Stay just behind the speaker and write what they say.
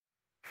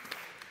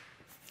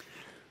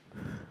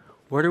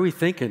What are we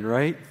thinking,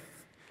 right?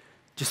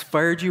 Just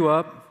fired you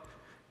up,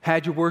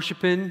 had you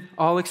worshiping,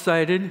 all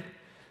excited, and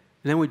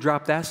then we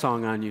dropped that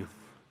song on you.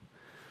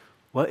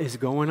 What is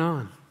going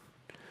on?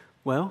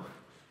 Well,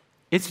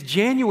 it's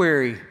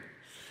January.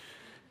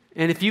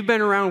 And if you've been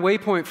around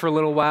Waypoint for a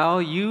little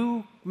while,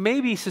 you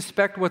maybe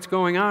suspect what's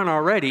going on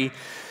already,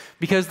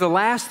 because the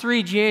last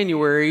 3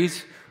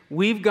 Januaries,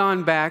 we've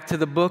gone back to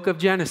the book of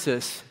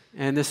Genesis.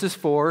 And this is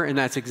 4, and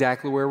that's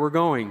exactly where we're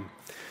going.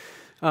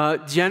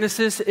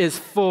 Genesis is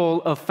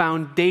full of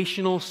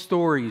foundational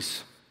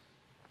stories.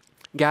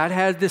 God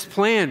has this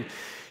plan.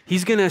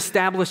 He's going to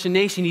establish a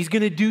nation. He's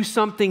going to do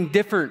something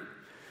different.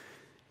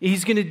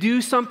 He's going to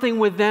do something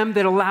with them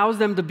that allows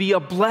them to be a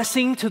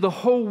blessing to the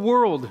whole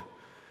world.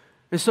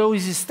 And so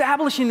he's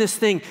establishing this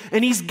thing,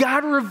 and he's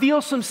got to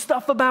reveal some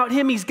stuff about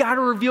him. He's got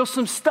to reveal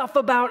some stuff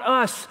about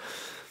us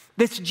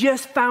that's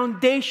just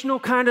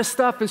foundational kind of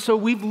stuff. And so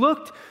we've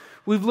looked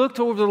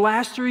over the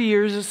last 3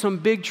 years at some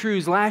big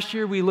truths. Last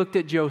year we looked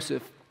at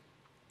Joseph.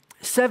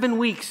 7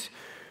 weeks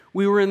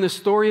we were in the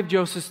story of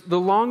Joseph, the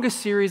longest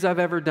series I've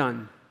ever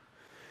done.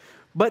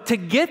 But to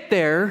get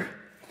there,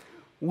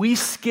 we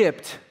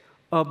skipped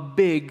a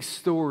big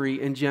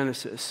story in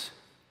Genesis.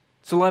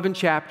 It's 11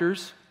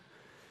 chapters.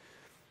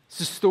 It's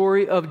the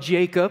story of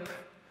Jacob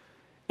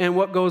and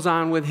what goes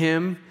on with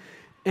him.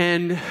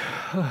 And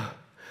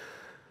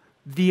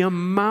the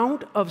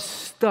amount of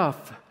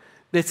stuff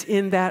that's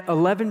in that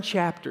 11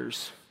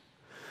 chapters,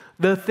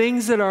 the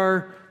things that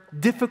are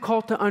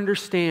difficult to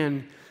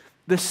understand,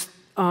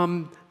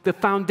 the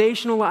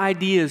foundational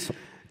ideas,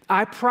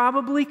 I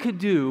probably could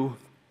do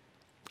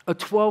a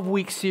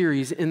 12-week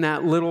series in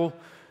that little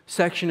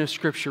section of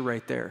Scripture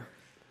right there.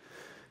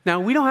 Now,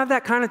 we don't have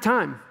that kind of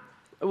time.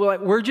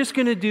 We're just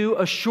going to do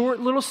a short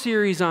little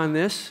series on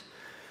this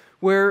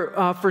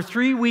where for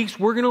 3 weeks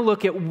we're going to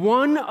look at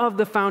one of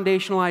the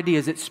foundational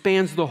ideas. It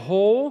spans the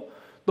whole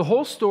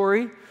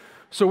story.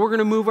 So we're going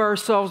to move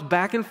ourselves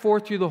back and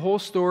forth through the whole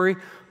story,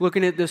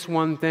 looking at this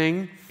one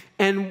thing.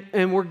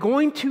 And we're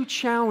going to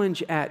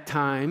challenge at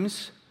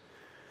times,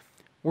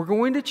 we're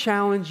going to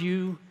challenge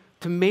you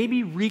to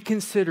maybe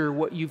reconsider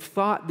what you've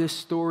thought this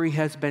story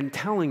has been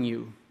telling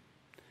you.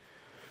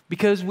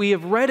 Because we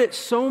have read it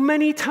so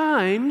many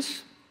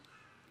times,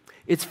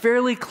 it's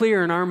fairly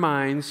clear in our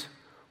minds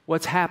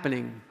what's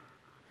happening.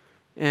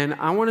 And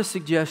I want to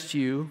suggest to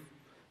you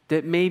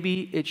that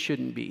maybe it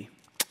shouldn't be.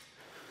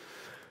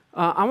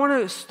 I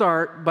want to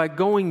start by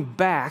going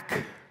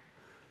back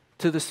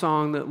to the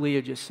song that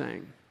Leah just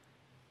sang.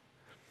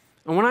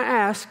 I want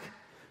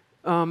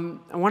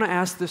to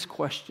ask this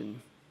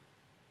question.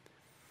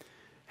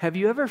 Have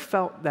you ever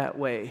felt that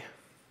way?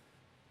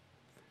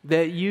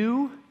 That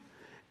you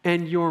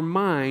and your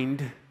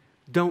mind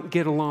don't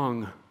get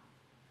along?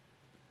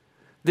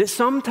 That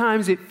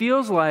sometimes it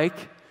feels like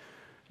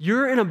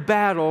you're in a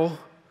battle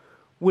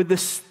with the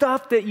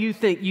stuff that you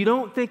think. You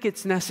don't think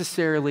it's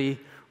necessarily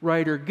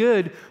right or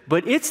good,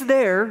 but it's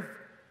there,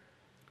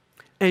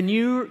 and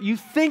you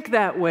think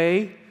that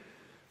way,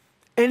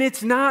 and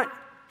it's not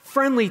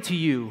friendly to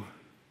you.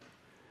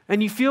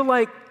 And you feel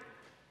like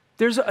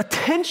there's a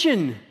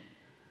tension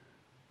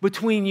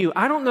between you.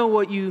 I don't know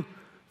what you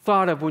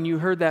thought of when you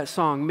heard that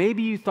song.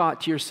 Maybe you thought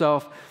to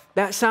yourself,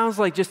 that sounds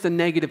like just a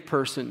negative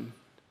person.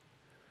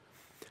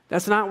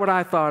 That's not what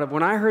I thought of.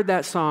 When I heard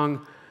that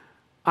song,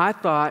 I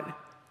thought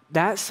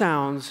that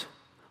sounds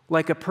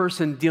like a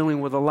person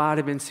dealing with a lot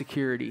of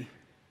insecurity.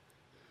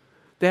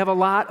 They have a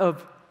lot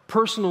of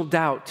personal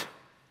doubt.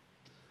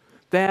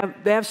 They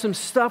have some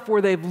stuff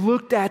where they've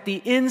looked at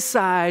the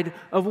inside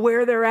of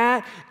where they're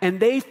at and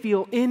they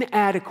feel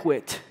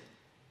inadequate.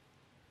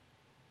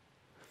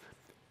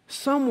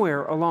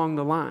 Somewhere along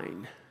the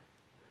line,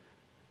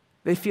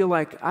 they feel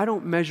like, I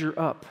don't measure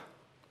up.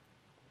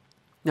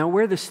 Now,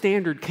 where the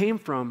standard came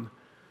from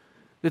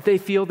that they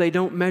feel they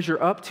don't measure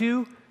up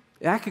to,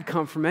 that could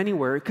come from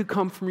anywhere. It could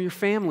come from your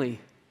family.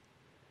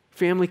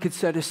 Family could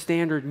set a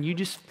standard and you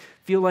just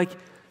feel like,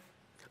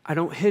 I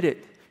don't hit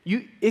it.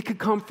 It could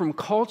come from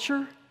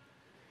culture.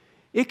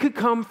 It could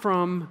come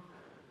from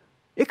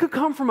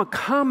a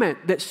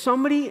comment that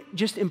somebody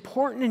just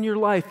important in your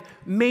life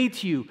made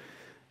to you.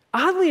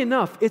 Oddly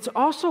enough, it's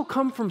also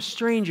come from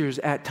strangers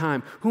at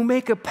times who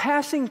make a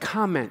passing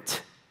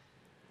comment.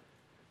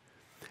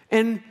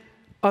 And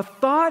a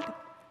thought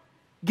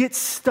gets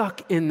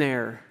stuck in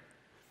there.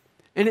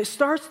 And it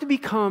starts to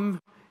become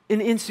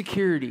an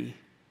insecurity.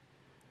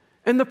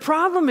 And the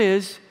problem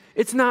is,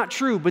 it's not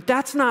true, but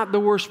that's not the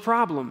worst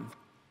problem.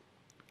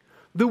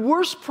 The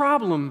worst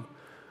problem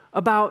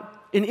about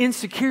an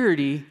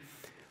insecurity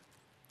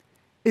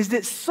is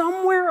that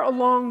somewhere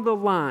along the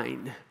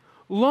line,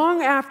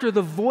 long after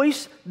the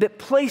voice that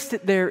placed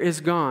it there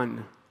is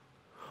gone,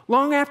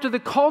 long after the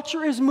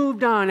culture has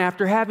moved on,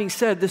 after having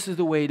said this is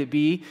the way to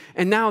be,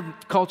 and now the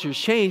culture's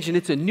changed and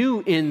it's a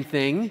new in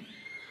thing,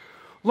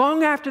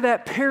 long after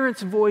that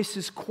parent's voice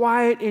is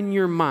quiet in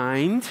your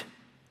mind,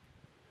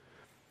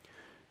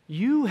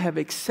 you have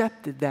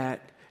accepted that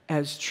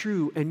as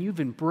true and you've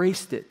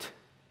embraced it.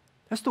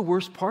 That's the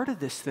worst part of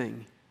this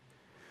thing.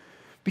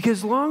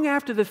 Because long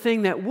after the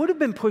thing that would have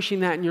been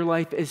pushing that in your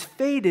life is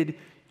faded,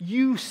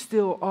 you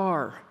still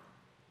are.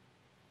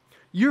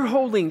 You're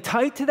holding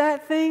tight to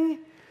that thing,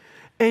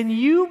 and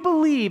you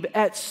believe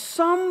at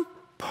some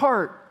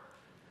part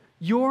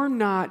you're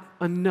not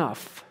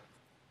enough.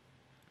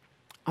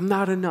 I'm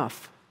not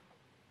enough.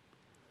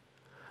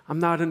 I'm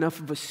not enough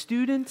of a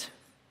student.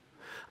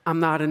 I'm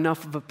not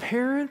enough of a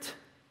parent.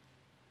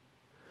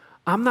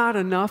 I'm not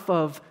enough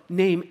of,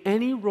 name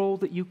any role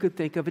that you could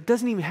think of. It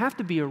doesn't even have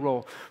to be a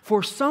role.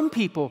 For some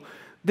people,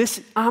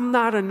 this I'm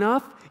not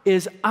enough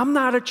is I'm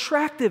not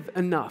attractive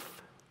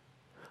enough.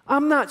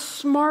 I'm not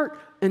smart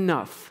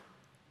enough.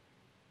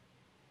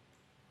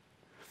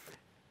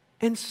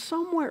 And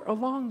somewhere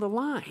along the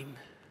line,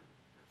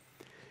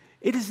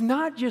 it is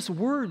not just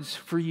words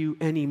for you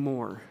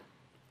anymore.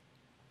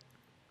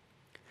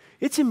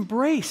 It's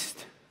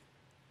embraced.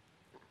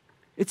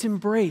 It's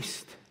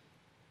embraced.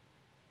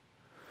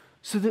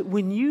 So that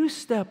when you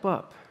step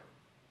up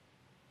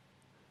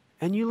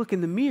and you look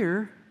in the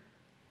mirror,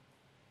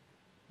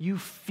 you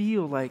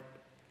feel like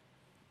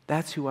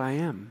that's who I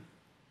am.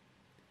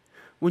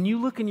 When you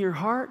look in your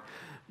heart,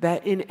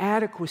 that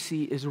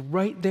inadequacy is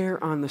right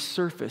there on the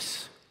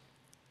surface,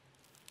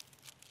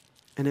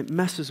 and it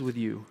messes with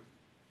you.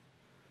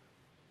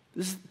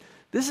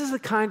 This is the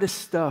kind of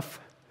stuff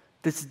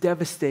that's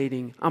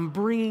devastating. I'm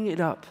bringing it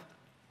up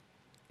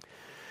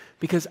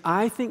because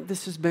I think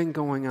this has been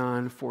going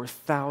on for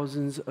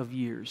thousands of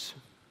years.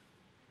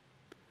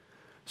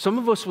 Some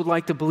of us would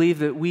like to believe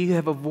that we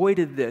have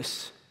avoided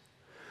this,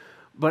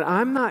 but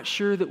I'm not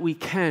sure that we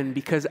can,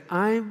 because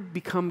I've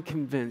become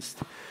convinced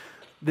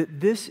that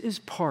this is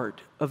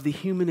part of the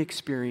human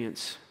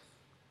experience.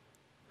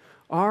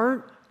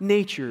 Our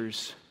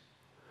natures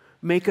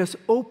make us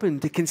open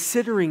to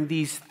considering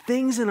these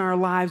things in our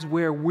lives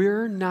where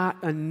we're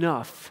not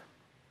enough.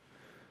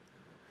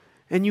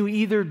 And you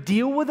either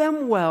deal with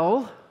them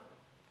well,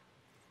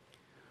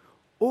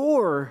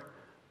 or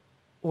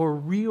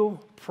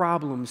real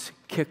problems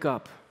kick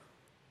up.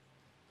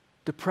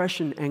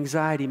 Depression,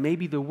 anxiety,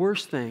 maybe the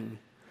worst thing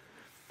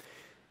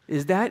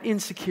is that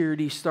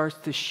insecurity starts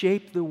to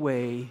shape the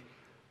way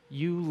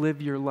you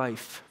live your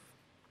life,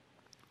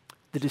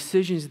 the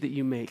decisions that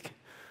you make,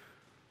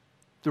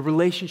 the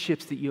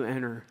relationships that you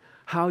enter,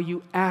 how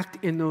you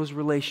act in those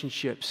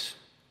relationships,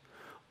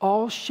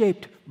 all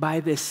shaped by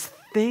this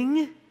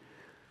thing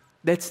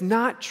that's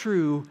not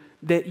true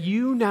that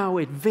you now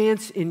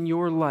advance in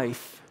your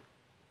life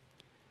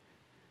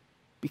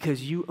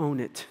because you own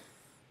it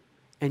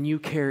and you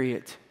carry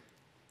it.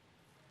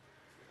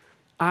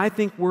 I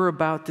think we're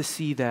about to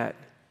see that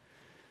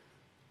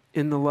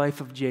in the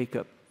life of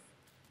Jacob.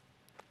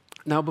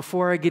 Now,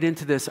 before I get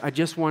into this, I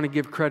just want to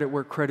give credit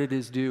where credit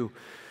is due.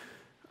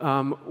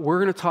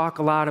 We're going to talk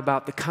a lot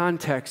about the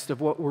context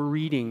of what we're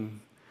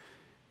reading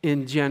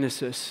in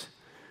Genesis.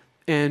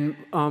 And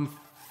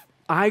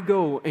I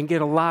go and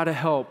get a lot of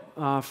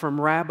help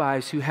from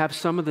rabbis who have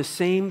some of the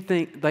same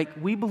thing. Like,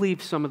 we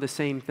believe some of the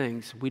same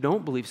things. We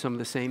don't believe some of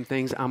the same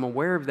things. I'm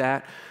aware of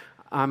that.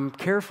 I'm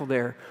careful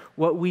there.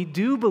 What we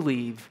do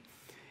believe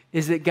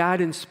is that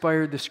God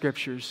inspired the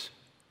Scriptures.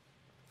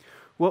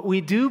 What we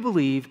do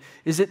believe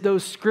is that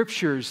those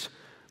Scriptures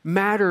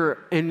matter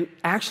and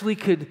actually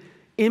could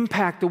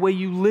impact the way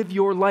you live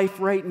your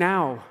life right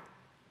now.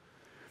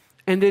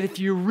 And that if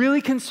you're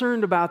really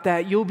concerned about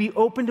that, you'll be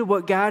open to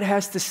what God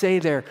has to say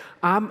there.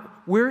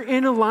 We're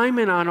in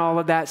alignment on all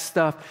of that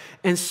stuff.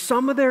 And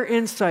some of their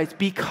insights,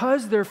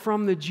 because they're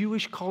from the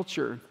Jewish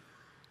culture,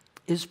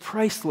 is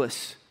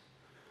priceless.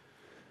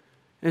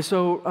 And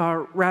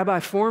so Rabbi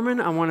Foreman,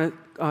 I want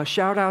to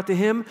shout out to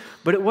him.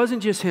 But it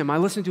wasn't just him. I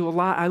listened to a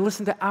lot. I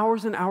listened to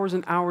hours and hours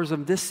and hours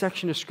of this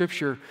section of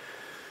Scripture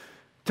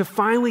to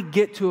finally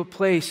get to a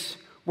place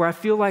where I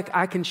feel like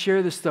I can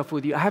share this stuff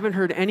with you. I haven't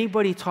heard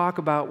anybody talk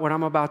about what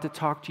I'm about to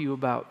talk to you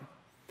about.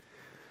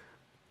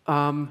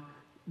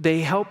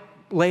 They help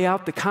lay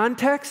out the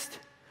context,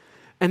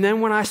 and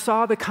then when I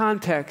saw the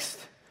context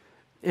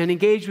and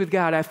engaged with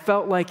God, I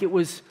felt like it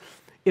was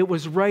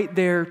right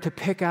there to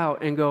pick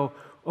out and go,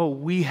 oh,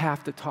 we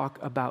have to talk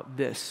about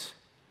this.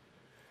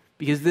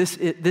 Because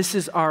this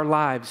is our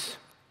lives.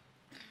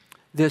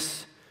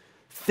 This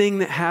thing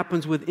that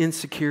happens with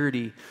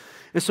insecurity.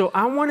 And so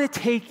I want to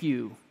take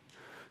you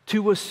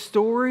to a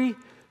story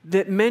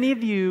that many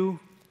of you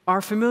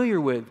are familiar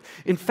with.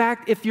 In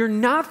fact, if you're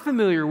not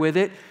familiar with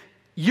it,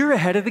 you're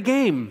ahead of the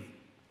game.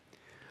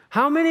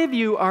 How many of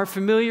you are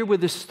familiar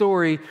with the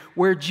story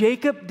where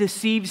Jacob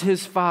deceives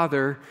his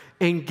father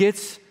and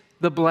gets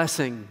the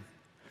blessing?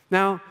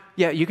 Now,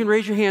 yeah, you can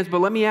raise your hands, but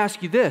let me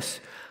ask you this.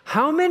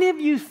 How many of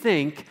you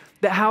think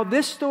that how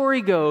this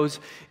story goes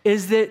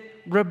is that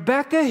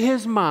Rebekah,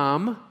 his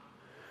mom,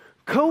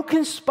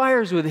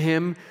 co-conspires with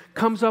him,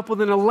 comes up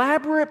with an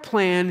elaborate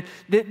plan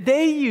that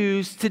they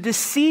use to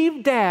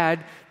deceive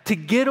dad to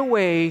get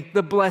away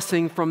the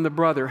blessing from the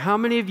brother? How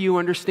many of you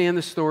understand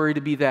the story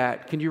to be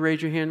that? Can you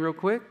raise your hand real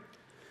quick?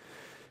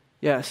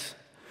 Yes.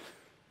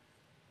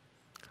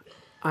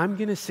 I'm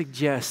going to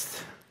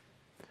suggest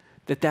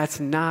that that's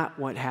not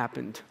what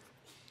happened.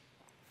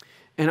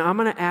 And I'm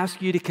going to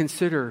ask you to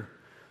consider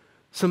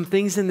some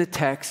things in the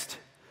text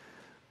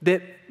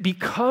that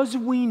because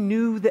we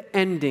knew the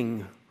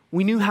ending,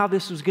 we knew how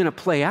this was going to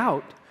play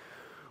out,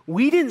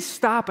 we didn't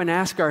stop and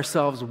ask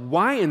ourselves,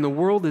 why in the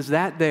world is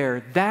that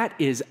there? That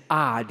is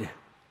odd.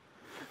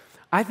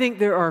 I think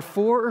there are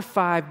 4 or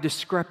 5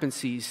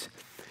 discrepancies,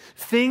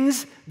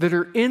 things that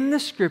are in the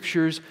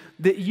scriptures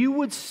that you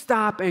would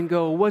stop and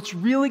go, what's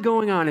really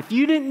going on? If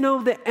you didn't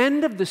know the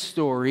end of the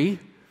story,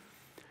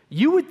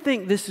 you would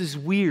think this is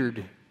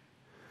weird.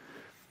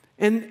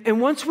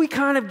 And once we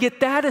kind of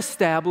get that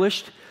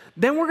established,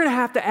 then we're going to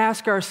have to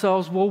ask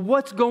ourselves, well,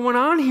 what's going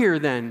on here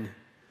then?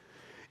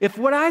 If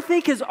what I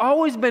think has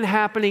always been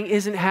happening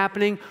isn't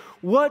happening,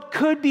 what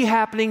could be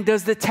happening?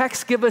 Does the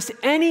text give us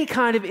any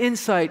kind of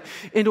insight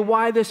into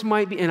why this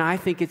might be? And I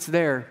think it's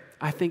there.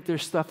 I think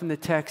there's stuff in the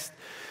text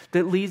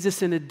that leads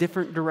us in a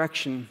different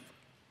direction.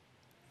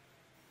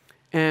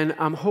 And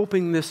I'm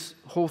hoping this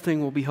whole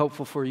thing will be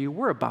helpful for you.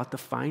 We're about to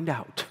find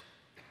out,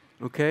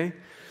 okay?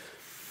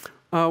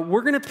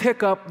 We're going to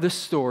pick up this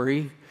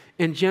story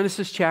in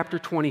Genesis chapter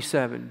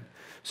 27.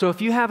 So if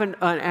you have an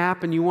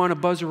app and you want to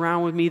buzz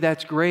around with me,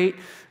 that's great.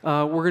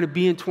 We're going to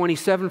be in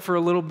 27 for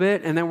a little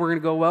bit, and then we're going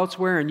to go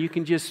elsewhere, and you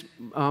can just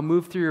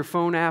move through your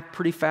phone app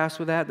pretty fast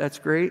with that. That's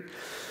great.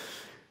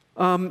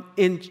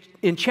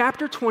 In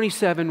chapter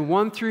 27,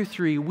 1 through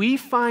 3, we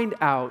find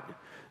out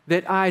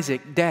that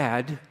Isaac,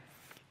 Dad,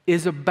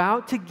 is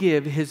about to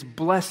give his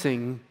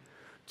blessing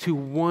to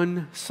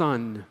one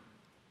son.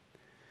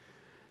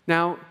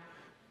 Now,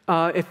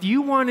 if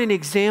you want an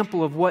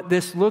example of what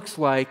this looks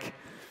like,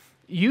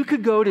 you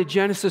could go to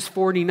Genesis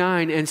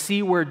 49 and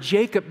see where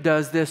Jacob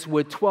does this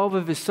with 12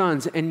 of his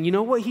sons. And you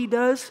know what he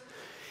does?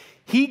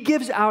 He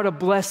gives out a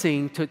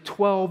blessing to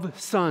 12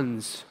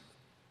 sons.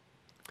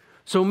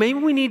 So maybe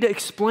we need to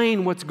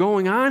explain what's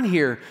going on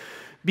here,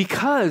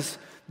 because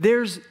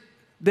there's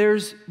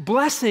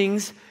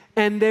blessings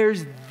and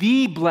there's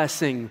the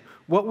blessing.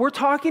 What we're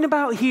talking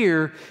about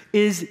here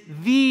is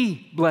the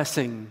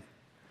blessing.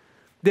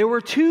 There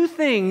were 2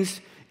 things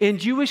in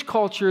Jewish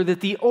culture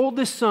that the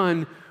oldest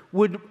son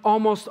would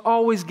almost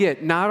always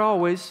get. Not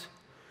always,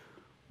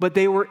 but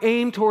they were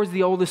aimed towards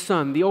the oldest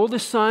son. The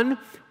oldest son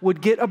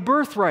would get a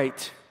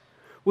birthright,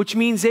 which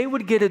means they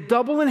would get a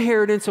double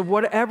inheritance of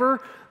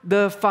whatever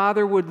the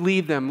father would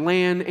leave them,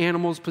 land,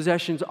 animals,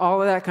 possessions,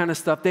 all of that kind of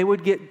stuff. They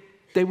would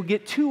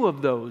get 2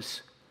 of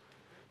those,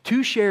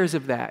 2 shares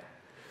of that.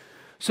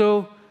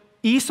 So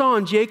Esau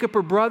and Jacob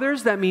are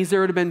brothers. That means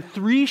there would have been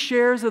 3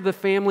 shares of the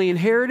family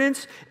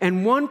inheritance,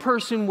 and one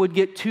person would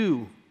get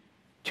 2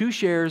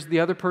 shares. The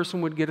other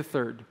person would get a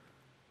third.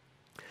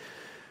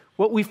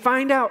 What we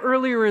find out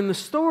earlier in the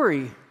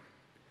story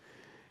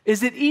is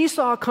that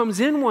Esau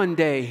comes in one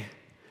day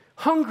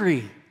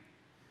hungry,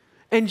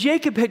 and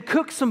Jacob had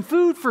cooked some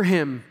food for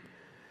him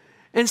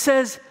and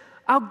says,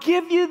 I'll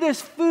give you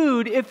this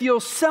food if you'll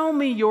sell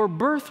me your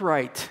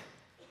birthright.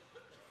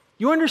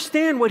 You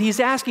understand what he's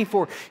asking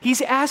for?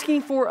 He's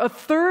asking for a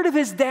third of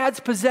his dad's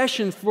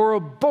possessions for a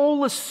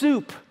bowl of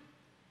soup.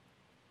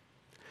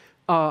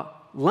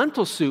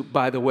 Lentil soup,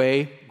 by the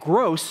way,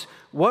 gross.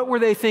 What were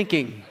they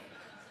thinking?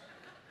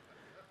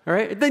 All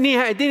right, it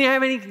didn't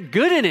have any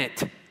good in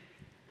it.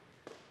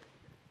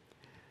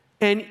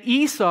 And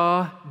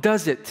Esau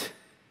does it.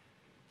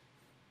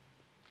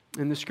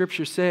 And the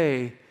scriptures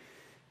say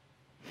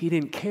he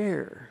didn't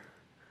care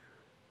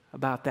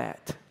about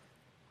that.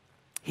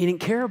 He didn't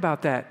care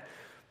about that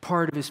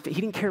part of he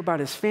didn't care about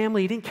his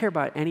family. He didn't care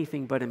about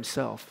anything but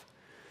himself.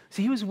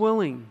 See, he was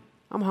willing.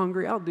 I'm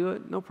hungry. I'll do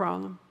it. No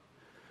problem.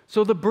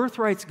 So the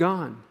birthright's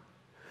gone.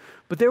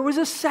 But there was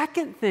a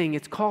second thing.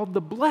 It's called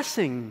the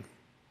blessing.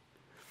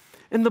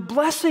 And the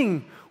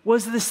blessing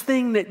was this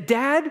thing that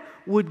Dad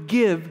would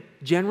give,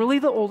 generally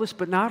the oldest,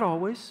 but not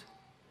always.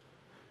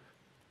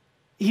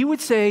 He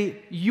would say,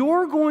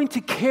 you're going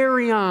to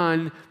carry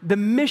on the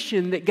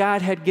mission that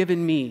God had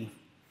given me.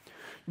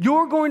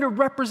 You're going to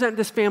represent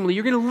this family.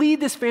 You're going to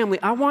lead this family.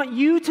 I want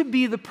you to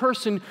be the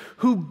person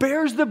who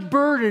bears the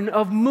burden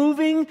of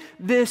moving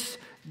this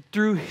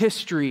through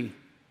history.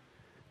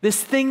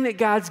 This thing that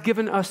God's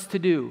given us to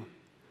do.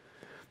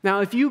 Now,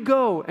 if you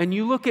go and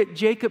you look at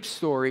Jacob's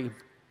story,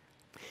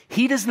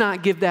 he does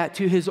not give that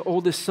to his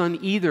oldest son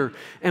either.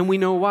 And we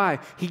know why.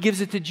 He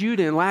gives it to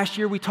Judah. And last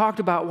year we talked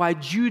about why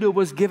Judah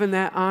was given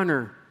that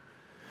honor.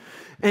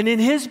 And in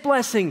his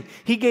blessing,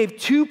 he gave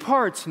 2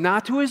 parts,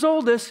 not to his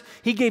oldest.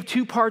 He gave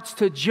 2 parts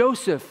to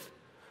Joseph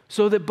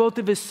so that both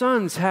of his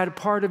sons had a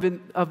part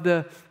of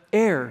the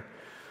heir.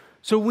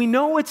 So we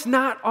know it's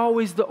not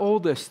always the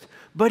oldest.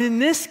 But in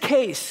this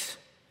case,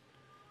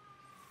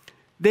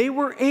 they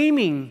were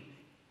aiming,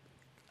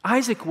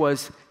 Isaac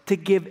was, to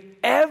give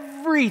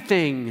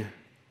everything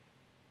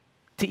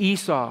to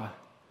Esau.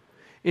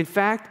 In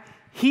fact,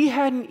 he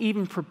hadn't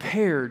even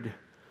prepared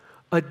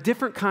a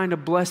different kind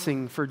of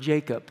blessing for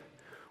Jacob,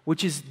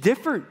 which is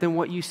different than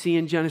what you see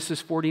in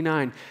Genesis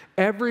 49.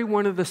 Every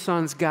one of the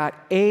sons got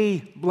a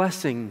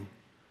blessing.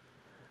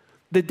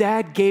 The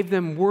dad gave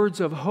them words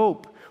of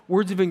hope,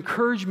 words of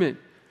encouragement,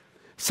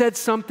 said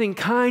something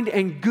kind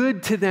and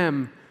good to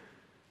them.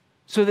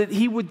 so that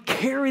he would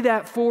carry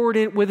that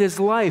forward with his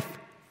life.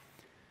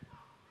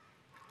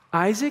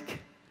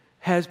 Isaac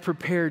has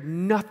prepared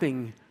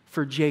nothing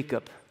for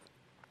Jacob.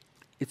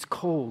 It's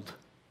cold.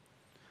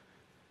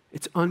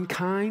 It's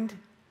unkind.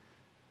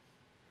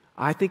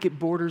 I think it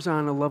borders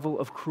on a level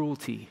of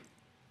cruelty.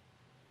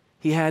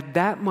 He had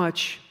that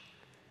much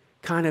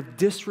kind of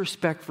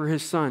disrespect for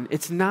his son.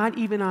 It's not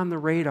even on the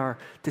radar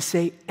to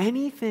say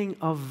anything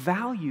of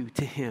value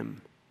to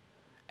him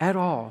at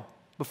all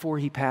before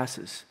he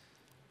passes.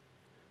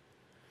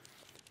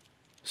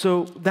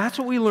 So that's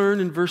what we learn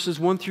in verses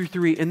 1 through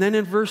 3. And then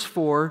in verse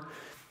 4,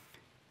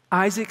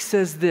 Isaac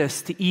says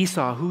this to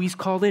Esau, who he's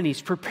called in.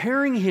 He's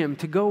preparing him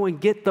to go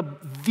and get the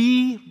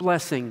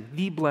blessing.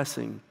 He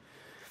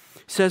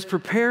says,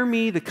 prepare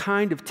me the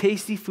kind of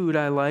tasty food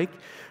I like.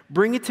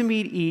 Bring it to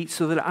me to eat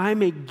so that I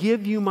may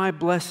give you my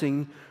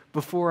blessing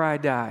before I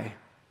die.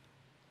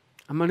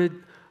 I'm going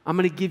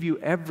to give you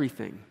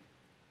everything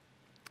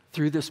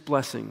through this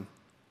blessing.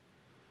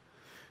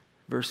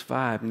 Verse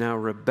 5, now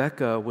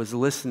Rebekah was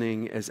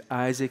listening as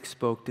Isaac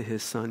spoke to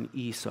his son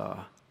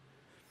Esau.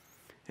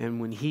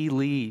 And when he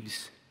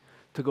leaves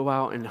to go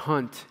out and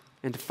hunt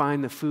and to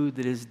find the food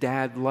that his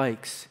dad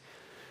likes,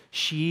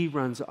 she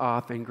runs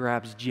off and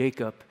grabs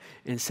Jacob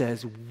and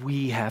says,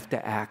 we have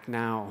to act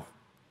now.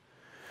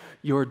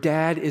 Your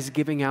dad is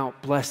giving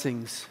out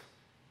blessings.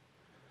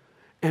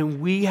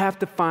 And we have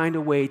to find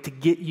a way to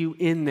get you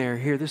in there.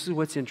 Here, this is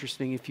what's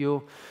interesting. If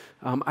you'll,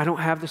 I don't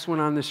have this one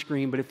on the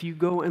screen, but if you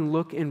go and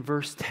look in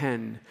verse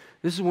 10,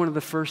 this is one of the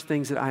first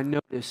things that I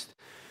noticed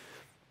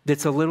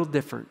that's a little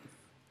different.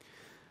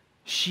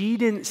 She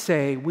didn't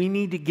say, we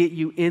need to get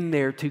you in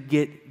there to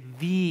get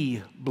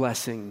the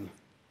blessing.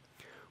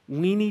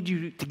 We need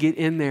you to get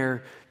in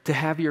there to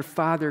have your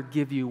father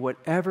give you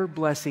whatever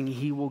blessing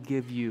he will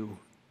give you.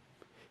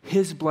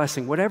 His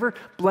blessing, whatever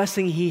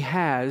blessing he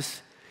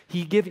has,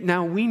 he give.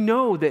 Now we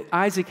know that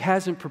Isaac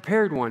hasn't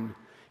prepared one.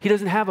 He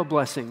doesn't have a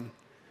blessing.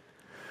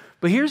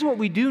 But here's what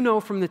we do know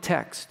from the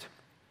text.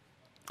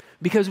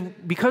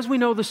 Because we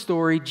know the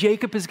story,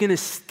 Jacob is going to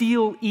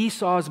steal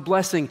Esau's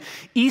blessing.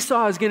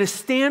 Esau is going to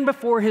stand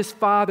before his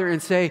father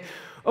and say,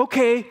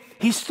 okay,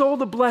 he stole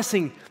the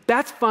blessing.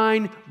 That's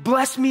fine.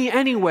 Bless me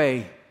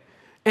anyway.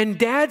 And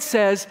dad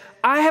says,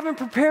 I haven't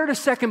prepared a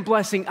second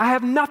blessing. I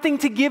have nothing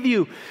to give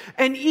you.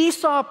 And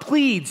Esau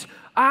pleads,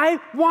 I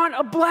want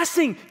a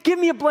blessing. Give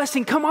me a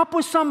blessing. Come up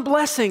with some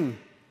blessing.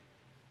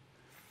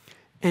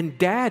 And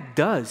dad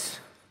does.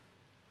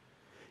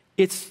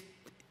 It's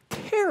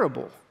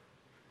terrible.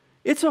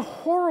 It's a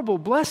horrible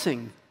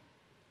blessing.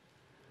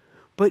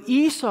 But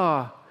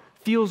Esau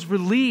feels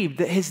relieved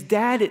that his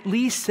dad at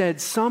least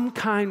said some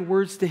kind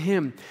words to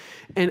him.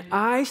 And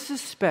I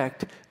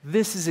suspect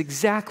this is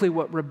exactly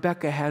what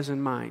Rebekah has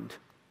in mind.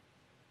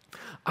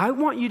 I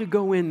want you to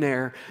go in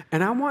there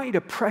and I want you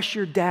to press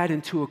your dad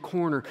into a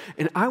corner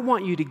and I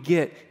want you to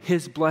get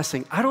his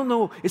blessing. I don't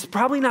know, it's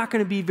probably not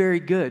going to be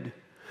very good,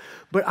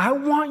 but I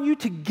want you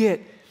to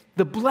get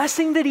the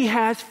blessing that he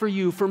has for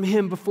you from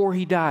him before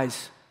he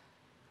dies.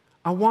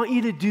 I want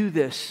you to do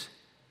this.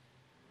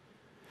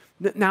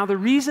 Now, the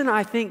reason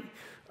I think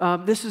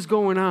this is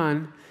going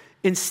on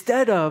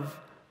instead of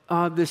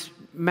this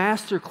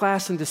master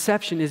class in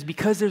deception is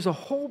because there's a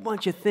whole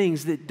bunch of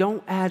things that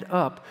don't add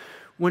up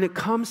when it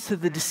comes to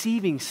the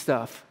deceiving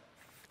stuff.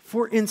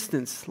 For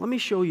instance, let me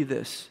show you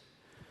this.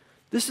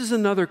 This is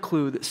another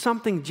clue that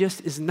something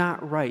just is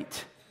not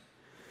right.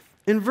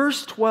 In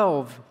verse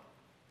 12,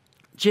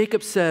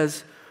 Jacob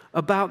says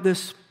about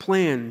this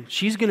plan,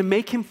 she's going to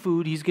make him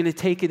food, he's going to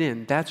take it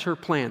in. That's her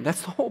plan.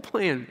 That's the whole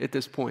plan at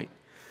this point.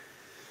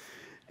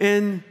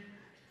 And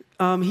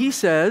he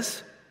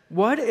says,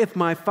 what if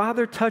my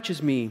father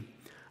touches me?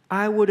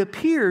 I would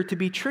appear to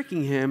be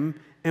tricking him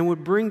and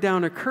would bring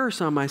down a curse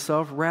on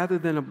myself rather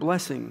than a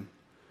blessing.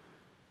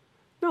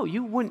 No,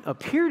 you wouldn't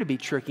appear to be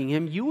tricking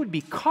him. You would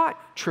be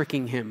caught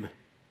tricking him,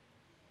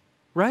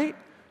 right?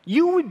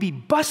 You would be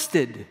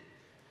busted.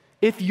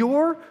 If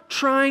you're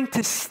trying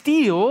to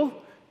steal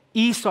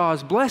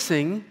Esau's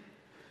blessing,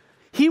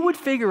 he would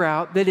figure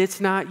out that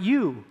it's not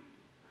you.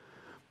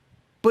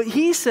 But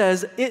he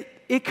says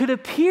it could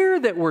appear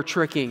that we're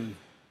tricking.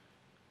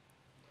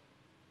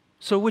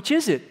 So which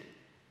is it?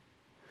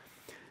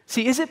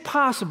 See, is it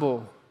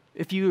possible,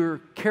 if you're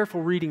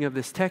careful reading of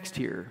this text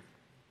here,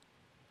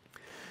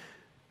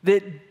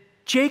 that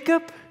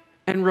Jacob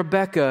and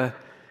Rebekah,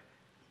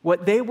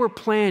 what they were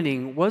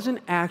planning wasn't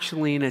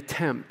actually an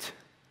attempt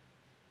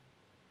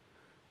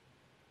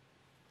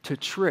to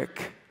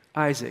trick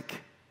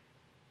Isaac?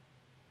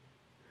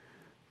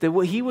 That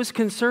what he was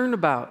concerned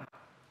about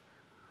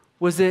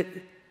was that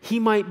he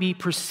might be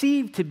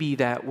perceived to be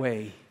that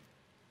way.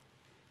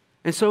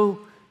 And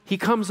so he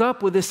comes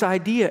up with this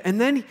idea,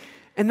 and then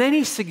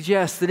he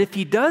suggests that if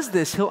he does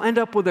this, he'll end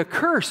up with a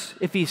curse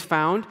if he's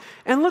found.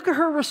 And look at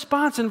her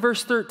response in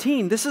verse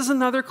 13. This is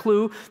another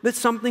clue that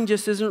something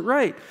just isn't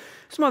right.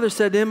 His mother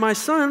said to him, my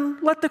son,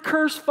 let the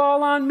curse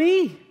fall on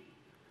me.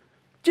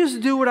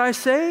 Just do what I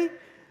say,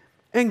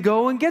 and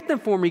go and get them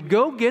for me.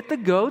 Go get the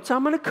goats.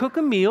 I'm going to cook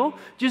a meal.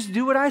 Just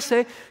do what I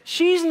say.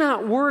 She's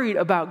not worried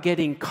about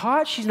getting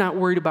caught. She's not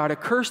worried about a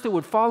curse that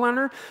would fall on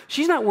her.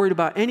 She's not worried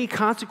about any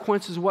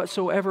consequences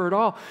whatsoever at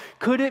all.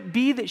 Could it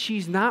be that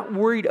she's not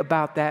worried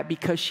about that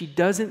because she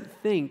doesn't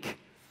think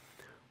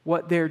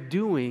what they're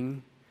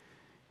doing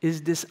is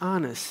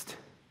dishonest?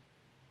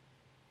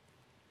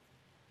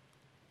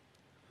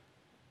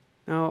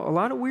 Now, a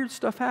lot of weird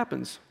stuff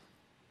happens.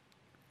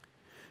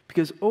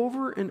 Because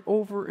over and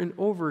over and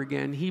over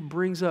again, he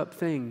brings up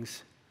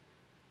things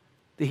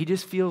that he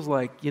just feels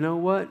like, you know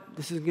what?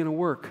 This isn't going to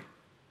work.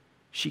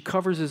 She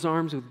covers his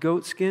arms with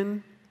goat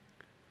skin.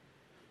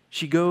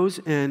 She goes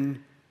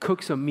and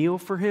cooks a meal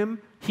for him.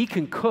 He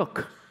can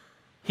cook.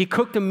 He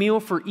cooked a meal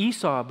for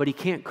Esau, but he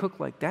can't cook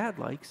like Dad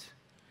likes.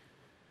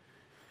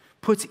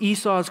 Puts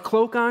Esau's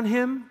cloak on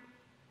him.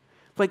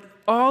 Like,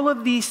 all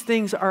of these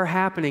things are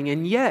happening,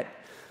 and yet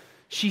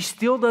she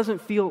still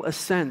doesn't feel a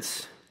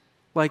sense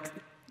like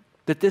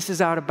that this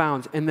is out of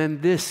bounds. And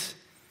then this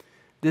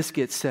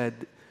gets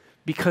said,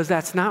 because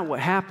that's not what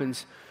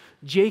happens.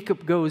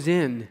 Jacob goes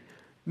in,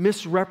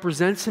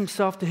 misrepresents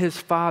himself to his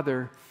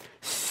father,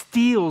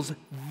 steals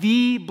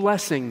the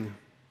blessing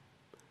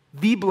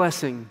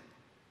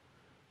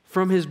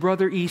from his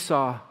brother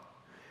Esau.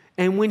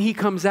 And when he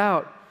comes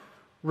out,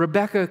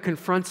 Rebekah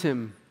confronts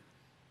him,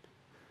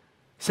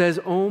 says,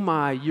 oh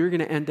my, you're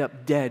going to end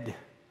up dead.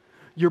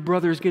 Your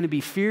brother is going to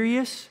be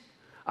furious.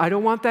 I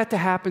don't want that to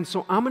happen,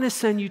 so I'm going to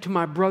send you to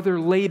my brother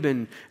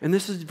Laban. And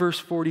this is verse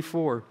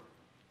 44.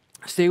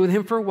 Stay with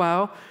him for a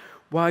while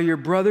your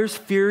brother's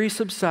fury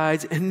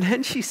subsides. And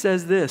then she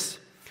says this,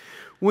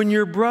 when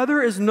your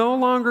brother is no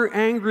longer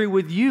angry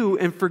with you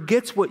and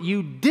forgets what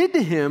you did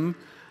to him,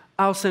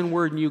 I'll send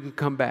word and you can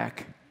come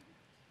back.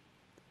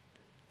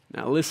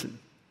 Now listen.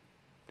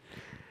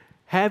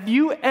 Have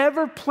you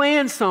ever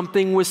planned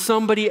something with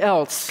somebody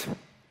else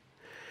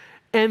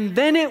and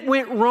then it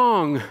went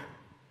wrong?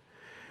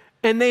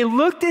 And they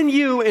looked at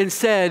you and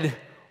said,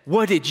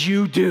 what did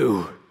you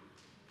do?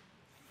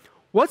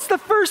 What's the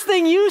first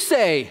thing you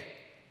say?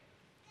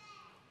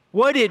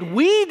 What did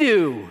we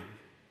do?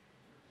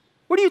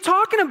 What are you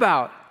talking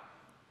about?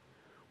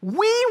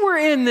 We were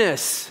in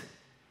this.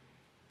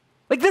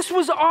 Like, this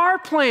was our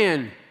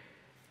plan.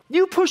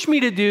 You pushed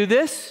me to do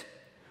this.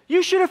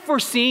 You should have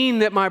foreseen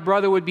that my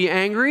brother would be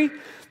angry.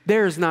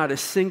 There is not a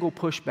single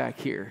pushback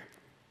here.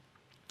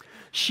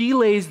 She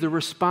lays the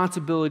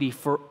responsibility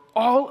for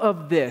all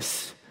of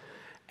this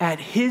at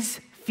his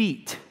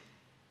feet.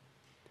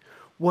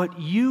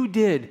 What you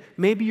did,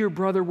 maybe your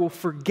brother will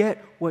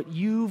forget what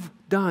you've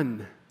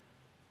done.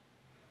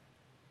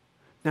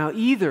 Now,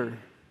 either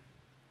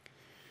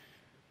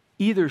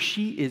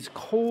she is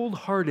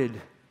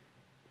cold-hearted,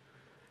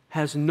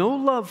 has no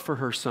love for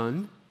her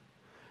son,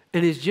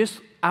 and is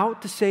just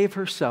out to save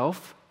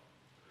herself,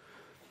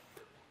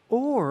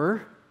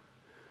 or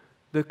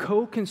the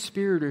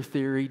co-conspirator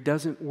theory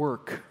doesn't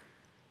work.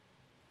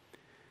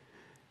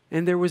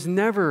 And there was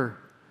never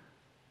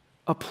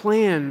a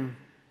plan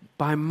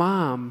by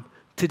mom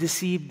to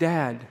deceive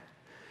dad.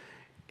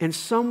 And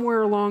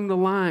somewhere along the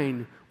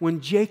line,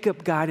 when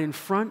Jacob got in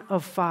front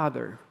of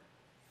father,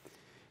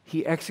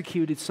 he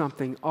executed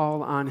something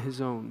all on his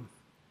own.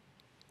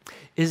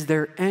 Is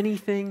there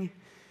anything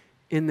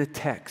in the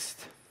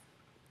text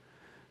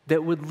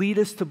that would lead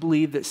us to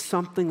believe that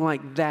something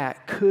like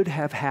that could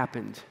have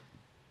happened?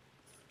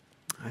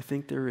 I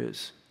think there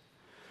is.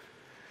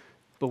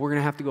 But we're going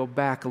to have to go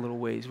back a little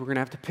ways. We're going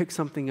to have to pick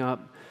something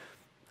up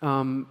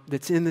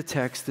that's in the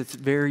text that's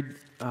very,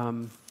 I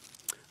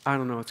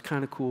don't know, it's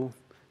kind of cool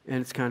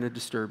and it's kind of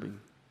disturbing.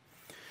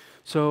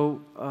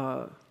 So,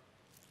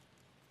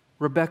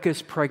 Rebekah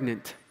is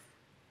pregnant.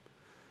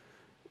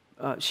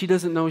 She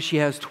doesn't know she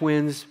has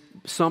twins.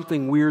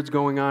 Something weird's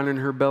going on in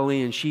her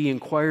belly, and she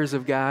inquires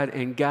of God,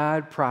 and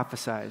God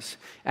prophesies.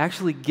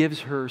 Actually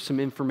gives her some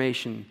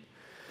information.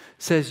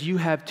 Says, you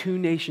have two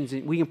nations.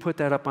 We can put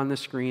that up on the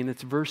screen.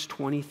 It's verse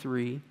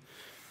 23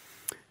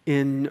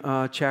 in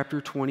chapter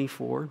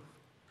 24.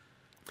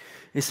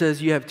 It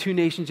says, you have two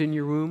nations in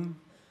your womb.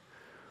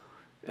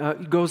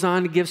 It goes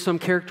on to give some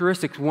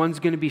characteristics. One's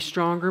going to be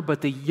stronger,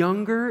 but the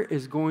younger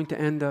is going to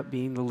end up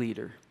being the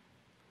leader.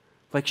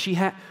 Like she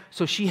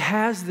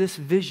has this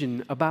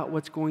vision about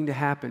what's going to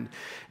happen.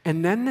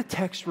 And then the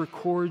text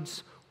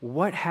records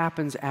what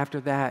happens after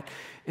that.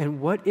 And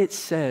what it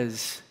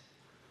says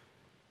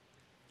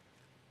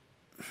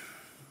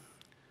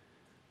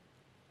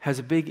has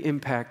a big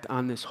impact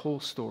on this whole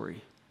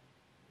story.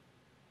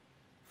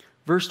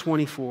 Verse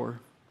 24.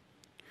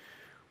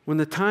 When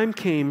the time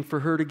came for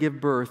her to give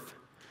birth,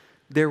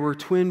 there were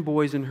twin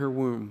boys in her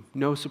womb.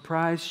 No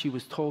surprise, she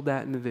was told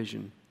that in the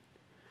vision.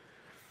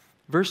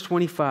 Verse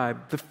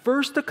 25, the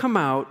first to come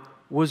out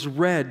was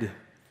red,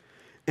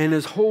 and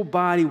his whole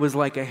body was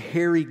like a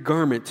hairy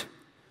garment.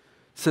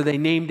 So they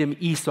named him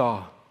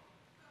Esau.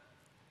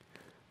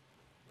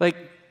 Like,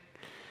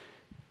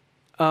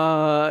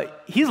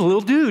 he's a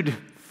little dude.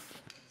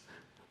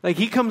 Like,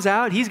 he comes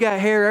out, he's got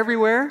hair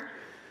everywhere.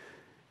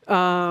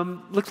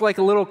 Looks like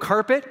a little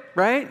carpet,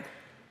 right?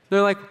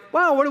 They're like,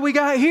 wow, what do we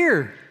got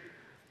here?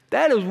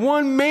 That is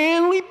one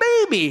manly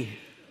baby,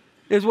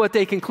 is what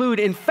they conclude.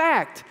 In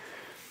fact,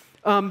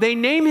 they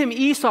name him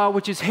Esau,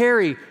 which is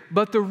hairy,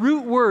 but the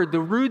root word,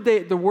 the word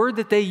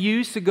that they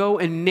use to go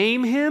and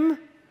name him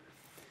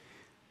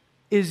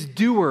is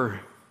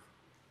doer,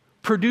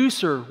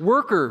 producer,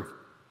 worker.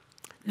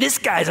 This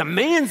guy's a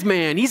man's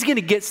man. He's going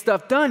to get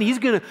stuff done. He's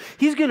going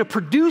to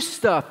produce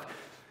stuff.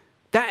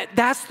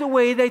 That's the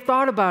way they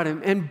thought about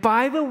him. And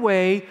by the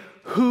way,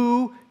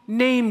 who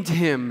named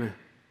him?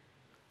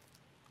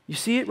 You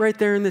see it right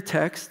there in the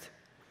text.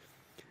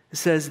 It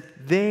says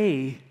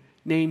they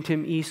named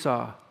him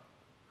Esau.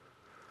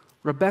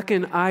 Rebekah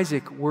and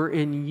Isaac were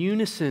in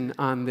unison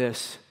on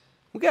this.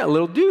 We got a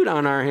little dude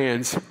on our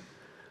hands.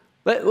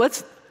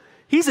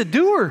 He's a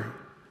doer.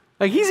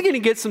 Like, he's going to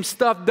get some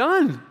stuff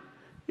done.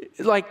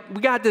 Like,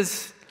 we got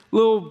this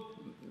little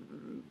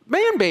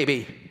man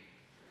baby,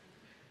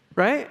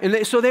 right?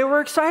 And so they were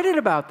excited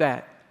about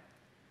that.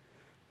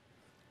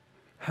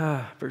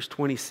 Verse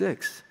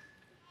 26.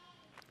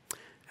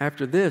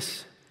 After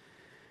this,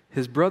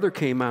 his brother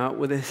came out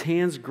with his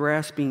hands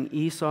grasping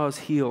Esau's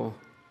heel.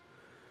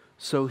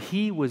 So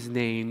he was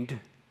named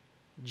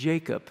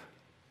Jacob.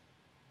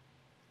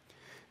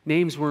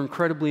 Names were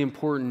incredibly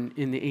important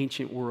in the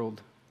ancient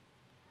world.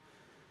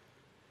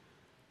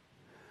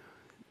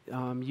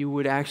 You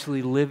would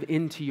actually live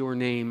into your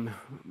name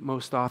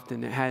most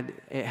often. It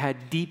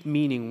had deep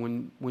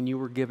meaning when you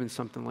were given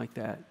something like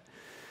that.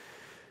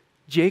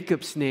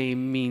 Jacob's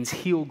name means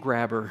heel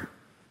grabber,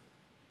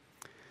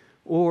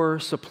 or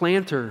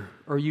supplanter,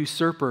 or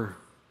usurper.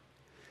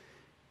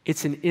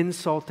 It's an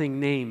insulting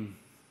name.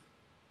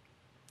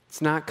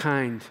 It's not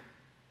kind.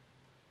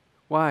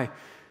 Why?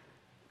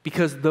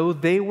 Because though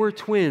they were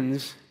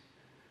twins,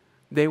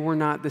 they were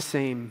not the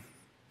same.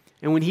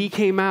 And when he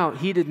came out,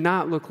 he did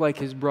not look like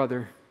his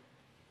brother.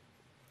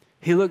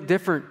 He looked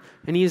different.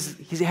 And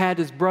he's had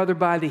his brother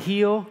by the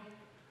heel.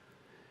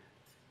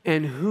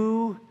 And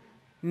who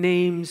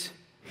names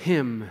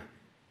him?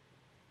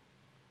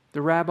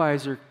 The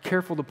rabbis are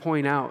careful to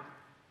point out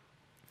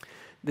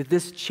that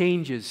this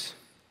changes.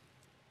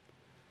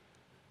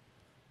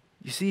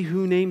 You see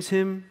who names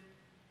him?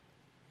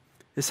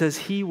 It says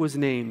he was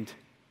named.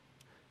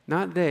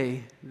 Not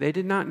they. They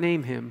did not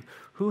name him.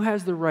 Who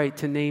has the right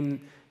to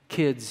name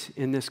kids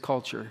in this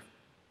culture?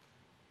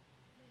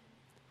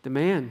 The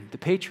man, the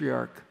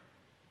patriarch.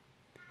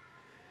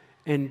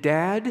 And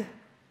dad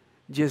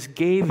just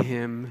gave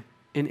him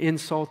an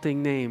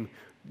insulting name.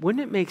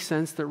 Wouldn't it make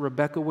sense that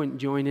Rebekah wouldn't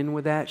join in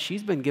with that?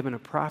 She's been given a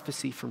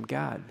prophecy from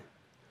God.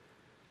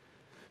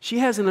 She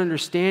has an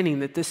understanding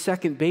that this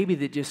second baby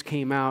that just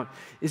came out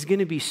is going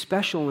to be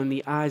special in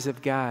the eyes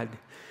of God.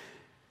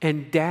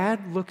 And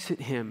dad looks at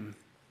him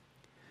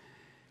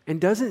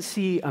and doesn't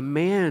see a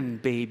man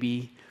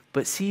baby,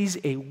 but sees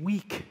a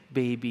weak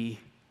baby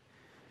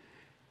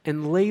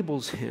and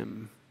labels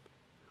him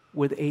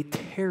with a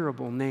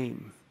terrible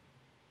name.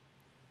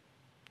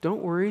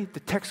 Don't worry, the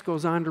text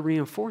goes on to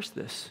reinforce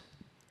this.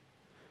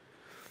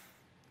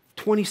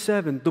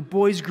 27, the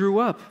boys grew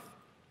up.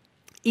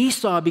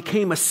 Esau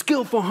became a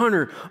skillful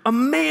hunter, a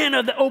man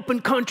of the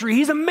open country.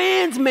 He's a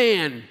man's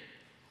man.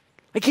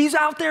 Like, he's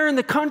out there in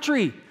the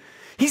country.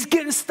 He's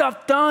getting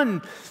stuff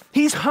done.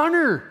 He's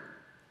hunter.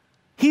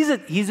 He's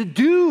a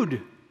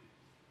dude.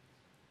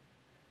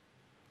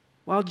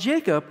 While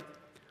Jacob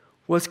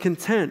was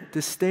content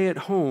to stay at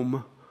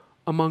home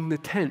among the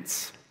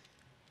tents.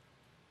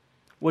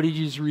 What did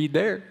you just read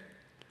there?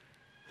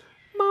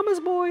 Mama's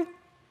boy.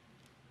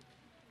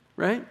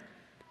 Right?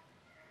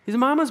 He's a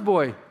mama's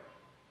boy.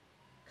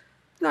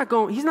 He's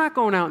not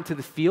going out into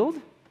the field.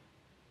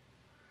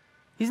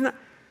 He's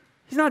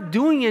not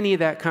doing any of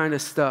that kind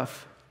of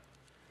stuff.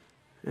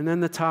 And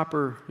then the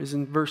topper is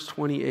in verse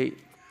 28.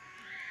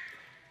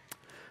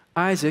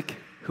 Isaac,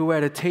 who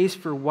had a taste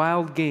for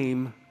wild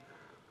game,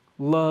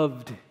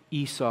 loved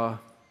Esau,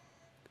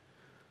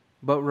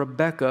 but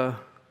Rebekah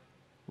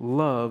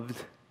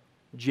loved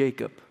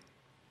Jacob.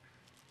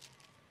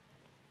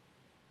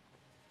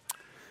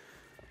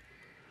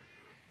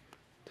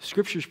 The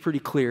scripture's pretty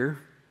clear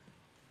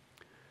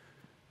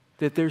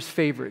that there's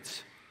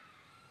favorites.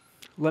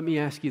 Let me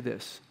ask you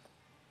this.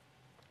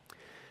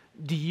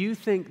 Do you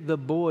think the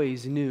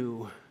boys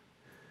knew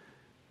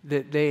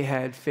that they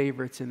had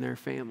favorites in their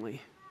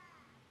family?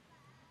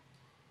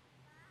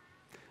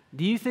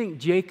 Do you think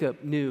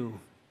Jacob knew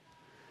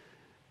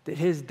that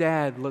his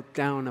dad looked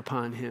down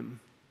upon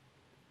him,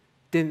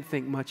 didn't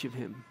think much of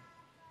him?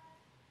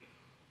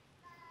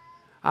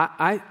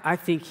 I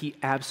think he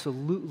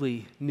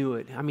absolutely knew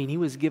it. I mean, he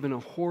was given a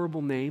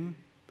horrible name.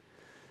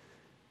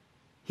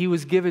 He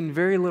was given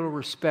very little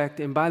respect.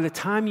 And by the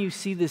time you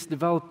see this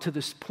develop to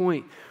this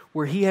point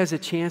where he has a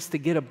chance to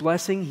get a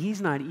blessing,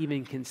 he's not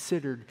even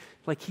considered.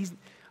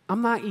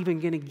 I'm not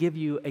even going to give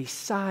you a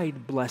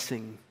side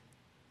blessing,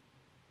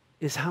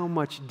 is how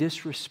much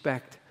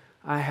disrespect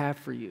I have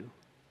for you.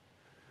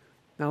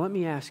 Now let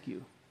me ask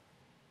you,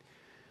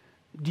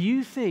 do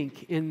you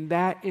think in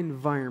that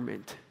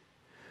environment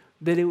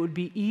that it would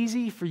be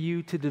easy for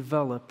you to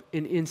develop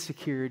an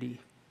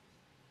insecurity?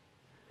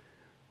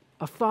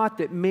 a thought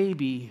that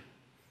maybe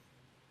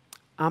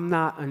I'm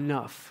not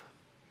enough.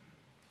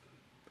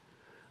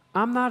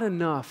 I'm not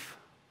enough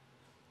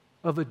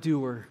of a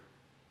doer.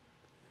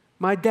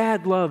 My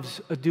dad loves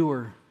a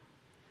doer.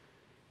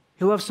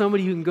 He loves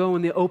somebody who can go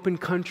in the open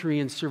country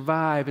and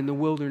survive in the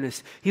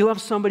wilderness. He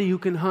loves somebody who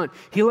can hunt.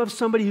 He loves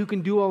somebody who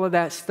can do all of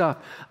that stuff.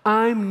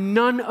 I'm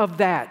none of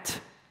that.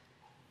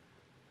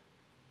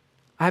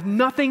 I have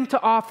nothing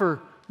to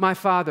offer my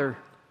father.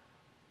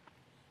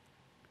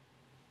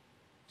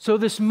 So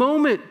this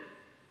moment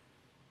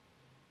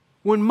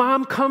when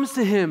mom comes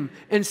to him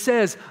and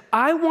says,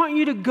 I want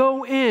you to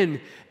go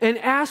in and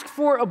ask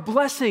for a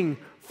blessing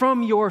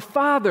from your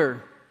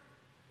father.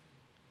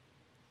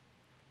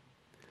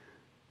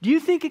 Do you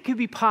think it could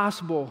be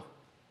possible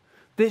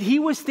that he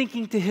was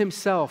thinking to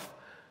himself,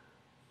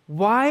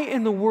 why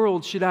in the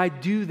world should I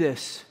do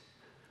this?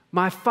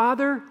 My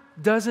father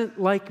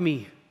doesn't like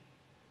me.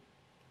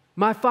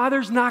 My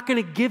father's not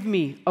going to give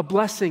me a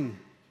blessing.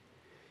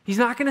 He's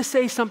not going to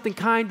say something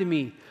kind to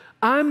me.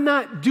 I'm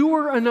not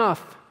doer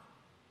enough.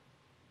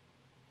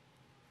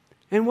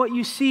 And what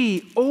you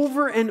see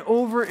over and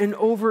over and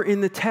over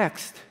in the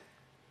text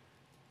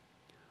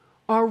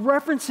are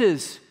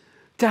references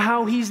to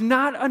how he's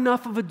not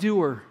enough of a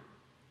doer.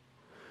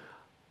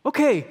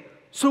 Okay,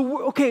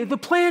 the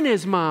plan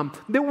is, Mom,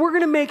 that we're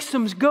going to make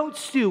some goat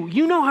stew.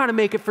 You know how to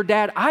make it for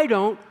Dad. I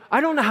don't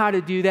know how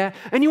to do that.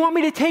 And you want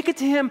me to take it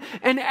to him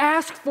and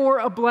ask for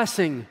a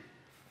blessing.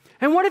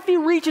 And what if he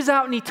reaches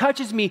out and he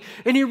touches me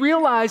and he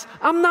realizes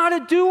I'm not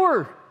a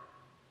doer?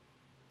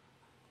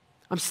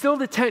 I'm still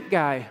the tent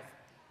guy.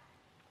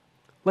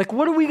 Like,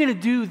 what are we going to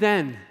do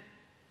then?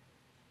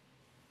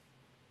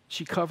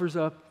 She covers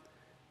up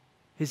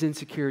his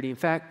insecurity. In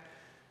fact,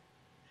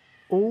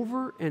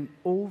 over and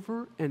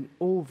over and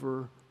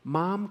over,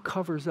 Mom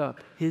covers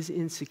up his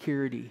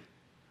insecurity.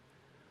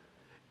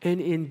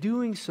 And in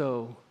doing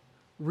so,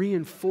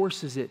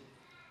 reinforces it.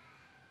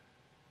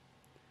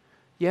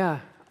 Yeah,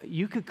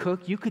 you could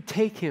cook, you could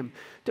take him.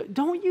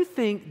 Don't you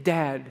think,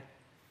 Dad,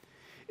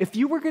 if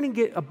you were going to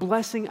get a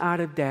blessing out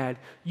of Dad,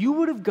 you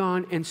would have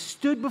gone and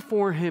stood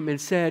before him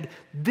and said,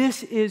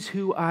 this is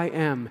who I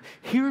am.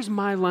 Here's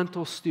my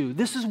lentil stew.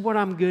 This is what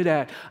I'm good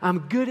at. I'm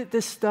good at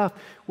this stuff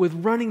with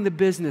running the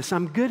business.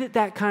 I'm good at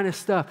that kind of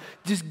stuff.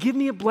 Just give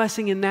me a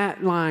blessing in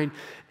that line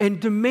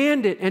and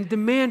demand it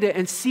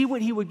and see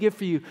what he would give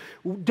for you.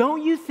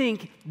 Don't you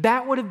think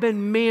that would have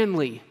been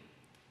manly?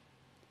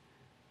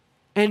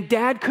 And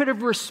Dad could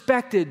have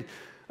respected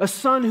a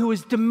son who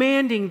was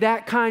demanding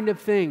that kind of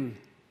thing.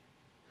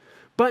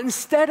 But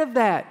instead of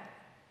that,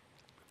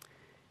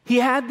 he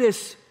had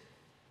this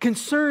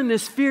concern,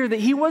 this fear that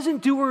he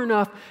wasn't doer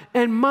enough,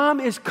 and Mom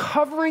is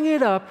covering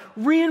it up,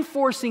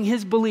 reinforcing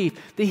his belief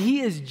that he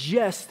is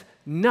just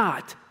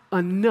not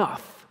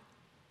enough.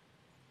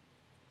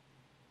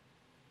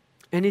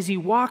 And as he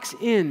walks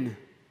in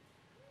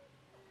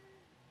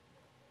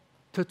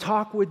to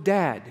talk with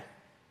Dad,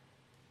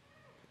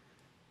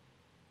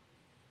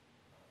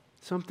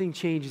 something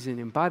changes in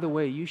him. By the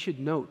way, you should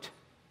note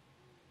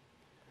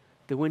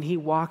that when he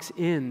walks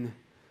in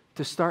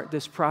to start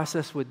this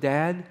process with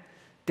Dad,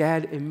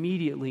 Dad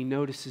immediately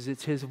notices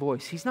it's his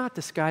voice. He's not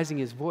disguising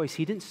his voice.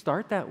 He didn't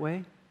start that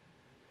way.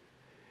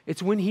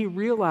 It's when he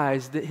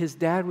realized that his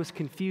dad was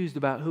confused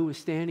about who was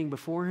standing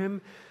before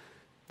him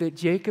that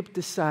Jacob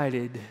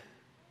decided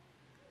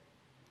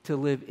to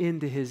live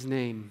into his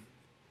name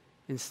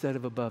instead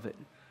of above it.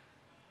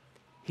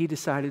 He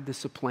decided to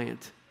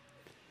supplant.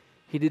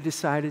 He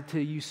decided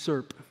to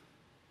usurp.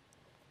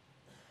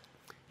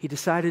 He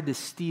decided to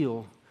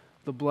steal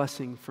the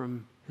blessing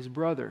from his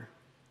brother.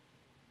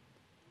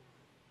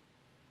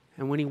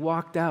 And when he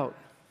walked out,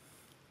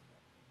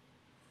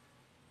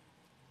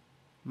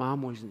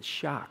 Mom was in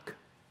shock.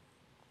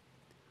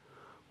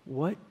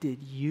 What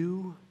did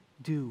you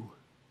do?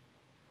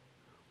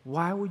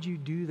 Why would you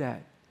do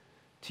that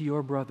to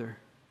your brother?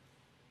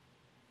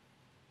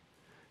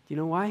 Do you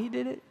know why he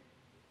did it?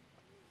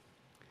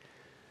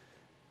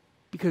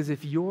 Because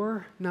if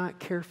you're not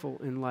careful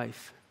in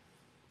life,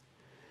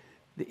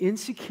 the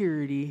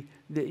insecurity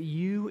that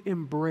you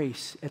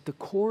embrace at the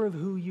core of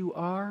who you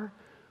are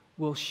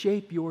will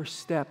shape your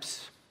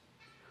steps,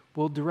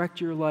 will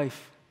direct your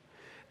life.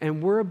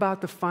 And we're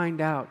about to find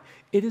out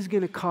it is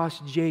going to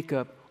cost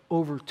Jacob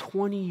over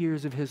 20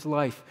 years of his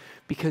life.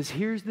 Because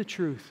here's the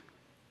truth.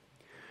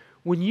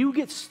 When you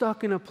get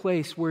stuck in a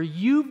place where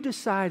you've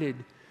decided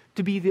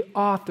to be the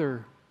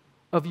author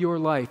of your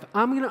life,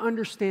 I'm going to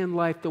understand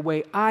life the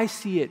way I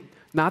see it,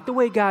 not the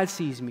way God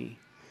sees me.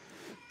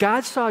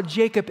 God saw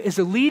Jacob as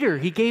a leader.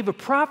 He gave a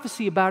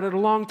prophecy about it a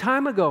long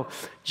time ago.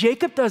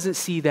 Jacob doesn't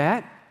see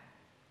that.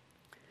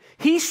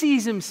 He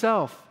sees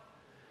himself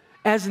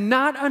as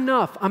not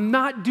enough. I'm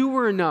not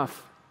doer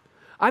enough.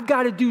 I've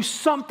got to do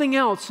something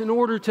else in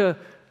order to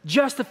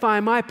justify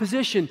my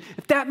position.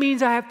 If that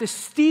means I have to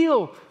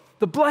steal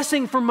the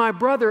blessing from my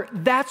brother,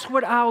 that's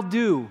what I'll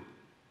do.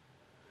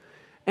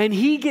 And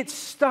he gets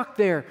stuck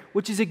there,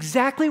 which is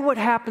exactly what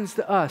happens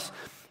to us.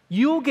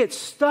 You'll get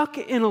stuck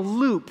in a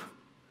loop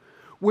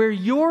where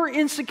your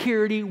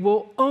insecurity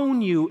will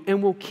own you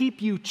and will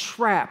keep you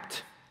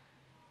trapped.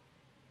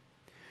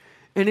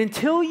 And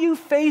until you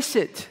face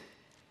it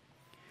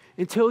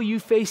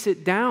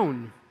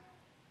down,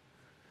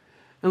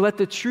 and let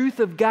the truth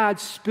of God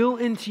spill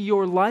into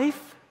your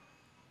life,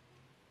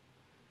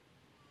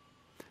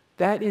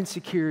 that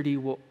insecurity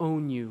will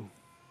own you.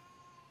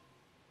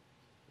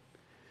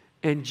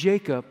 And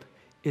Jacob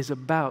is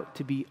about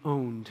to be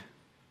owned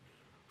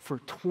for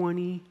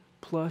 20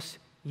 plus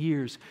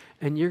years.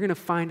 And you're going to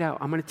find out,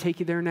 I'm going to take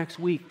you there next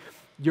week.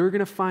 You're going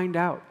to find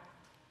out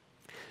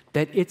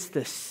that it's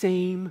the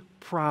same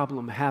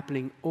problem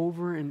happening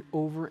over and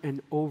over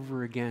and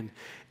over again.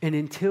 And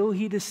until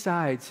he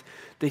decides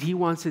that he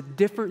wants a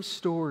different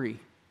story,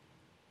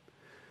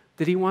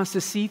 that he wants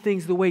to see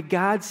things the way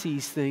God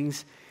sees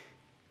things,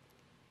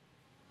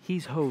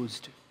 he's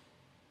hosed.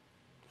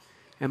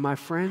 And my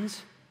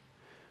friends,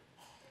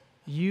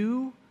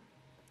 you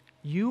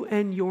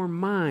and your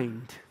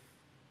mind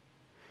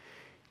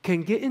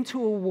can get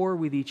into a war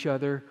with each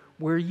other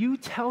where you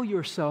tell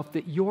yourself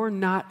that you're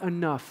not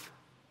enough.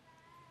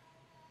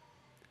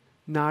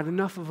 Not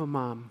enough of a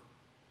mom.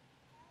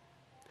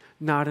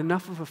 Not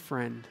enough of a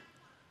friend.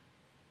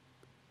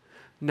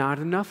 Not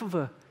enough of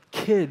a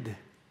kid.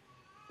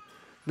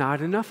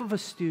 Not enough of a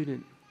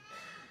student.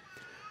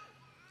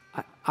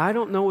 I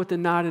don't know what the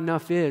not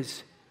enough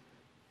is,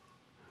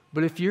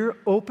 but if you're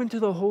open to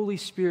the Holy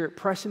Spirit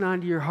pressing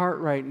onto your heart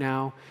right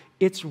now,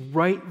 it's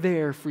right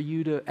there for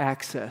you to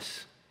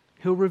access.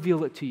 He'll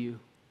reveal it to you.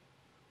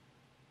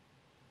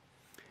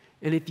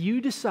 And if you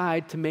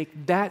decide to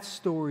make that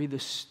story the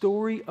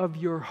story of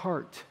your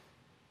heart,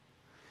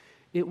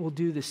 it will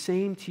do the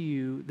same to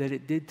you that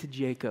it did to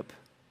Jacob.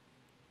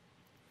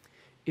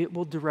 It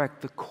will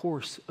direct the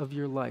course of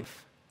your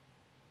life.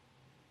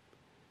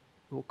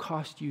 It will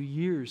cost you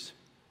years.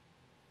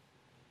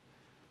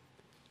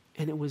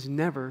 And it was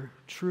never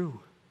true.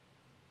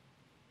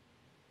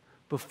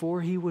 Before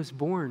he was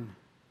born,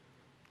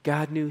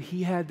 God knew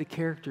he had the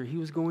character. He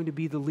was going to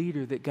be the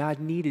leader that God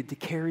needed to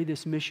carry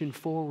this mission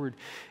forward.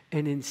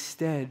 And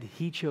instead,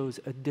 he chose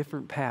a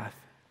different path.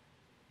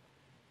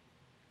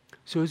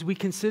 So as we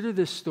consider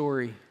this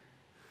story,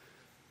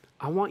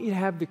 I want you to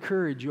have the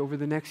courage over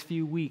the next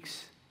few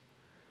weeks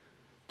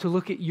to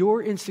look at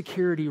your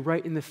insecurity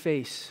right in the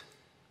face.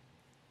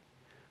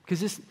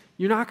 Because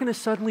you're not going to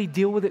suddenly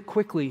deal with it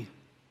quickly,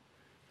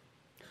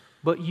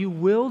 but you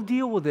will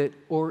deal with it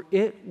or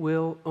it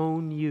will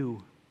own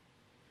you.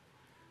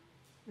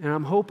 And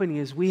I'm hoping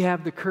as we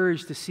have the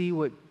courage to see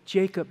what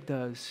Jacob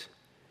does,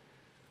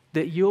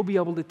 that you'll be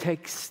able to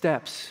take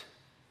steps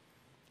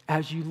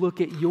as you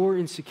look at your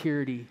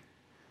insecurity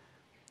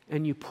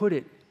and you put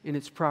it in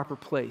its proper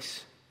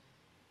place.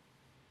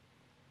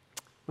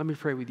 Let me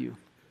pray with you.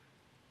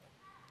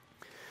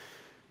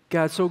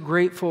 God, so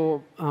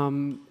grateful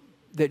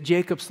that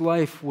Jacob's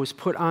life was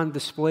put on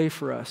display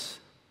for us.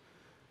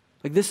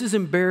 Like, this is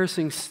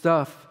embarrassing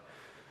stuff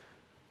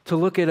to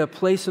look at a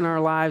place in our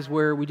lives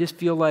where we just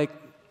feel like,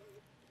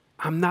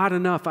 I'm not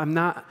enough. I'm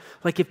not,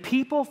 like if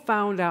people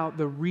found out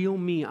the real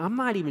me, I'm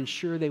not even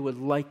sure they would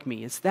like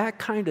me. It's that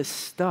kind of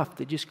stuff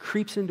that just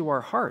creeps into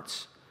our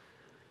hearts.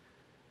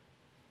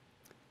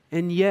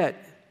 And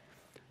yet,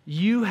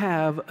 you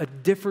have a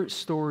different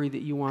story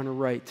that you want to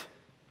write.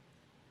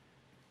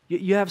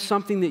 You have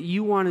something that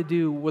you want to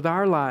do with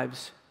our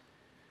lives.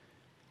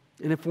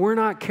 And if we're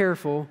not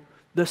careful,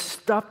 the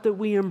stuff that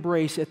we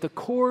embrace at the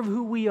core of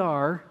who we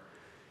are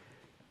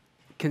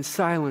can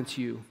silence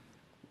you.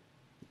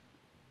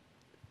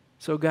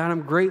 So God,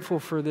 I'm grateful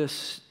for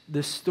this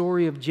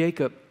story of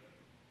Jacob,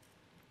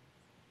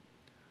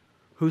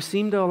 who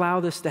seemed to allow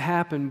this to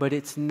happen, but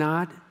it's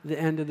not the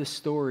end of the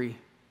story.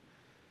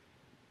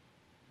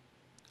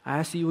 I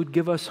ask that you would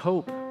give us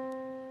hope.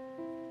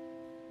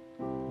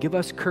 Give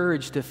us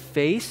courage to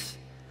face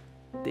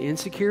the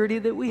insecurity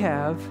that we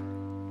have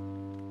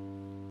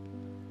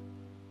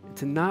and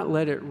to not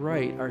let it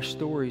write our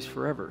stories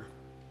forever.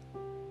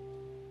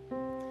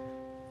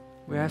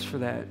 We ask for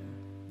that.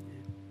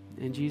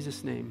 In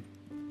Jesus' name,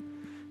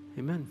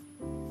 amen.